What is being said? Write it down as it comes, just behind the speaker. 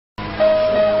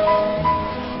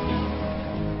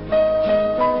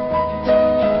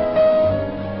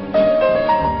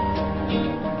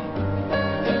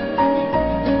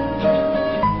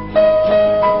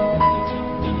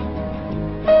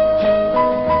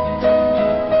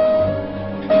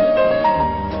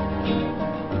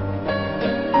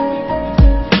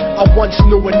once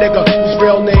knew a nigga whose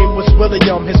real name was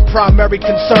William. His primary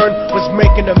concern was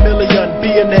making $1 million,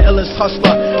 being the illest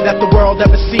hustler that the world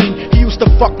ever seen. He used to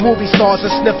fuck movie stars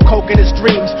and sniff coke in his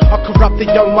dreams. A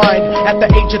corrupted young mind at the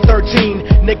age of 13.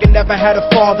 Nigga never had a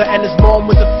father and his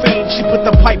mom was a fiend. She put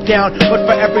the pipe down, but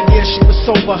for every year she was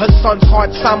sober. Her son's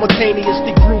heart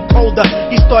simultaneously grew colder.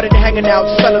 He started hanging out,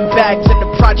 selling bags in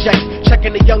the projects,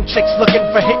 checking the young chicks looking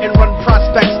for hit-and-run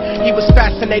prospects. He was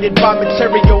fascinated by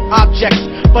material objects,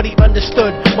 but he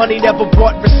understood money never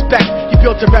brought respect. He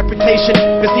built a reputation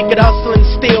cause he could hustle and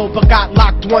steal, but got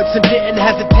locked once and didn't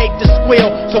hesitate to squeal.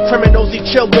 So criminals he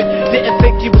chilled with didn't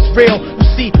think he was real. You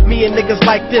see, me and niggas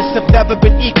like this have never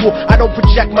been equal. I don't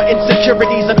project my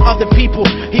insecurities on other people.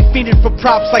 He feeded for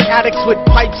props like addicts with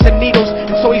pipes and needles,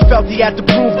 and so he felt he had to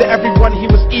prove to everyone he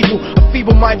was evil. A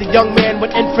feeble-minded young man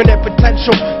with infinite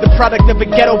potential, the product of a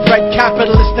ghetto-bred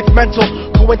capitalistic mental.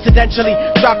 Coincidentally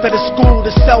dropped out of school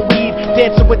to sell weed,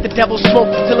 dancing with the devil,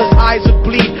 smoked until his eyes would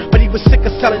bleed. But he was sick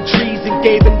of selling trees and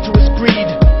gave in to his greed.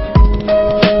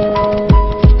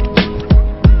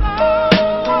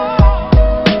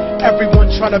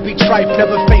 Everyone trying to be tripe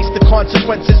never faced the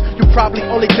consequences. You probably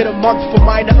only did a month for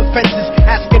minor offenses.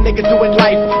 Ask a nigga doing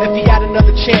life if he had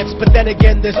another chance. But then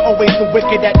again, there's always the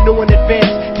wicked that knew in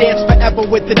advance. Dance forever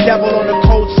with the devil on a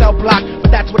cold cell block. But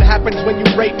that's what happens when you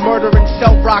rape, murder, and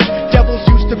sell rock. Devils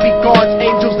used to be gods,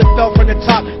 angels that fell from the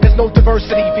top. There's no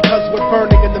diversity because we're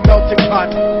burning in the melting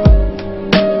pot.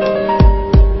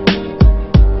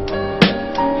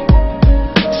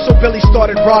 So Billy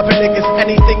started robbing niggas,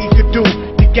 anything he could do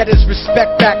to get his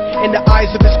respect back in the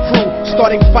eyes of his crew.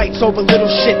 Starting fights over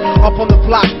little shit up on the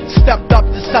block. Stepped up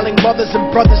to selling mothers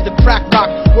and brothers to crack rock.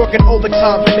 Working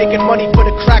overtime, making money for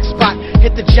the crack spot.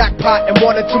 Hit the jackpot and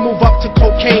wanted to move up to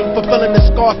cocaine, fulfilling the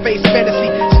Scarface fantasy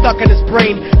stuck in his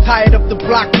brain. Tired of the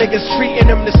block niggas treating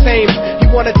him the same. He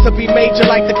wanted to be major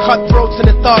like the cutthroats and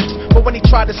the thugs. But when he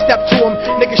tried to step to him,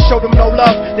 niggas showed him no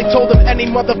love. They told him any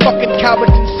motherfucking coward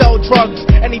can sell drugs.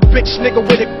 Any bitch nigga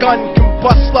with a gun can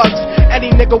bust slugs.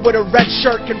 Any nigga with a red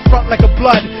shirt can front like a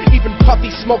blood. Even Puffy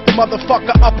smoked the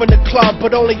motherfucker up in the club.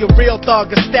 But only a real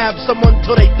thug will stab someone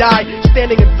till they die.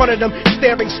 Standing in front of them,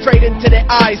 staring straight into their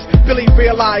eyes, Billy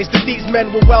realized that these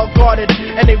men were well guarded,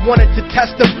 and they wanted to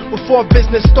test him before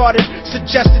business started.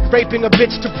 Suggested raping a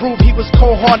bitch to prove he was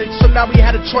cold-hearted. So now he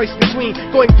had a choice between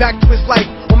going back to his life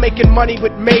or making money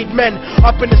with made men.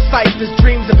 Up in his sight, his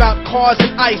dreams about cars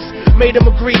and ice made him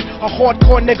agree a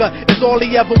hardcore nigga is all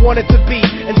he ever wanted to be.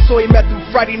 And so he met them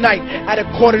Friday night at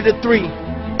 2:45.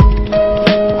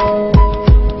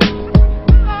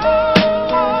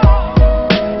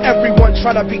 Everyone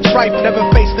trying to be tripe never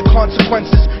faced the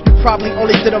consequences. You probably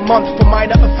only did a month for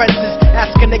minor offenses.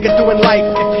 Ask a nigga doing life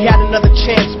if he had another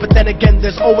chance. But then again,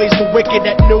 there's always the wicked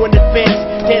that knew in advance.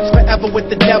 Dance forever with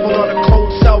the devil on a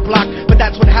cold cell block. But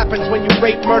that's what happens when you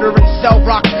rape, murder, and sell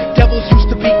rock. Devils used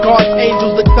to be gods,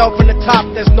 angels that fell from the top.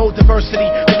 There's no diversity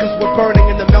because we're burning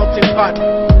in the melting pot.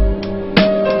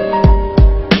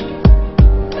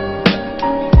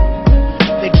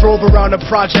 They drove around the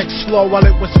project slow while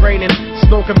it was raining,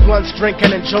 smoking blunts,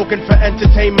 drinking and joking for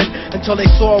entertainment, until they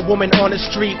saw a woman on the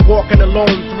street walking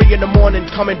alone, 3 in the morning,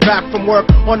 coming back from work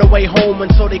on her way home. And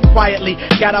so they quietly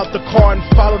got out the car and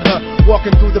followed her.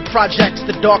 Walking through the projects,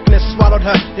 the darkness swallowed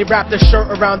her. They wrapped her shirt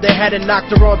around their head and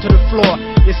knocked her onto the floor.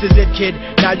 This is it, kid,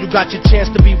 now you got your chance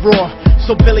to be raw.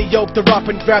 So Billy yoked her up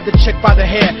and grabbed the chick by the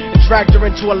hair and dragged her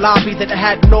into a lobby that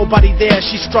had nobody there.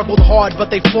 She struggled hard, but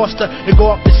they forced her to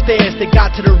go up the stairs. They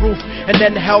got to the roof and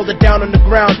then held her down on the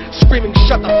ground, screaming,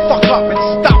 "Shut the fuck up and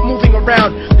stop moving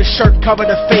around." The shirt covered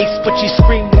her face, but she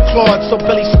screamed and clawed. So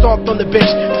Billy stomped on the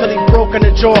bitch till he broke in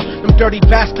her jaw. Them dirty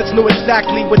bastards knew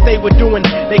exactly what they were doing.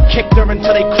 They kicked her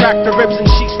until they cracked her ribs and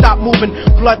she stopped moving.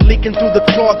 Blood leaking through the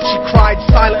cloth, she cried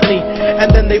silently.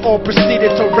 And then they all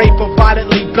proceeded to rape her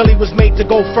violently. Billy was made to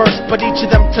go first, but each of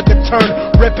them took a turn,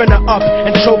 ripping her up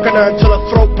and choking her until her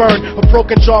throat burned. Her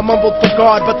broken jaw mumbled for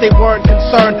God, but they weren't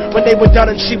concerned. When they were done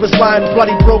and she was lying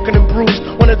bloody, broken and bruised,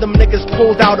 one of them niggas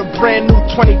pulled out a brand new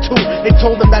 22. They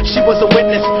told him that she was a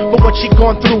witness for what she'd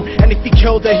gone through, and if he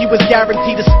killed her, he was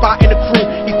guaranteed a spot in the crew.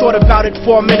 He thought about it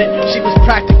for a minute, she was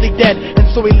practically dead, and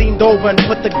so he leaned over and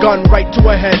put the gun right to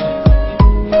her head.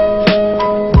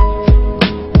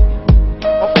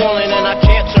 I'm falling and I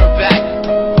can't turn back.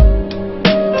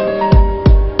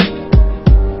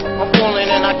 I'm falling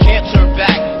and I can't turn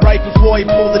back. Right before boy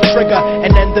pulled the trigger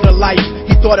and ended a life.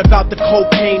 He thought about the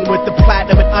cocaine with the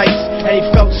platinum and ice, and he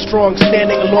felt strong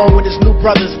standing along with his new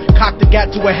brothers. Cocked the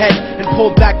gat to her head and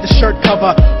pulled back the shirt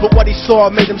cover, but what he saw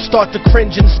made him start to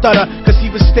cringe and stutter, cause he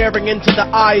was staring into the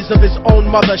eyes of his own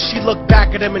mother. She looked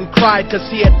back at him and cried cause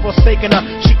he had forsaken her.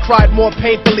 She cried more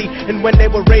painfully, and when they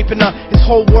were raping her, his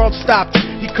whole world stopped.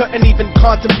 He couldn't even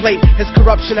contemplate. His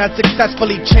corruption had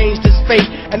successfully changed his fate,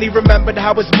 and he remembered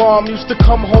how his mom used to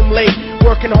come home late,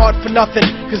 working hard for nothing,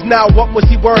 cause now what was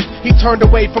he worth? He turned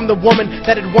away from the woman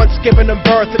that had once given him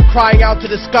birth, and crying out to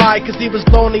the sky cause he was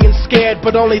lonely and scared,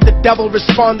 but only the devil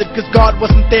responded cause God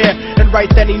wasn't there. And right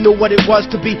then he knew what it was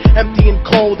to be empty and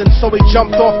cold, and so he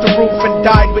jumped off the roof and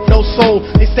died with no soul.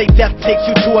 They say death takes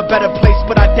you to a better place,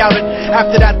 but I doubt it.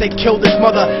 After that they killed his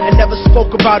mother and never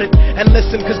spoke about it. And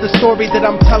listen, cause the story that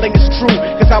I'm telling is true,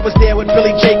 cause I was there with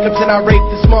Billy Jacobs and I raped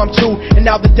his mom too. And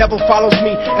now the devil follows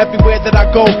me everywhere that I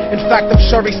go. In fact, I'm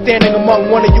sure he's standing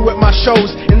among one of you at my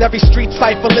shows, in every street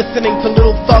cipher listening to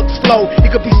Little Thug's flow.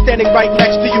 He could be standing right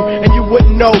next to you and you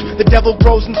wouldn't know. The devil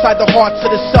grows inside the hearts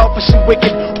of the selfish and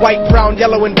wicked. White, brown,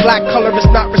 yellow and black color is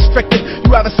not restricted.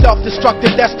 You have a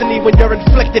self-destructive destiny when you're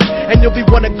inflicted, and you'll be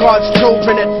one of God's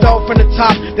children that fell from the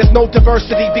top. There's no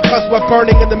diversity because we're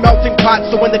burning in the melting pot.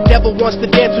 So when the devil wants to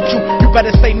dance with you, you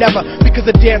better say never, because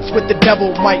a dance with the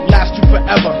devil might last you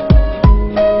forever.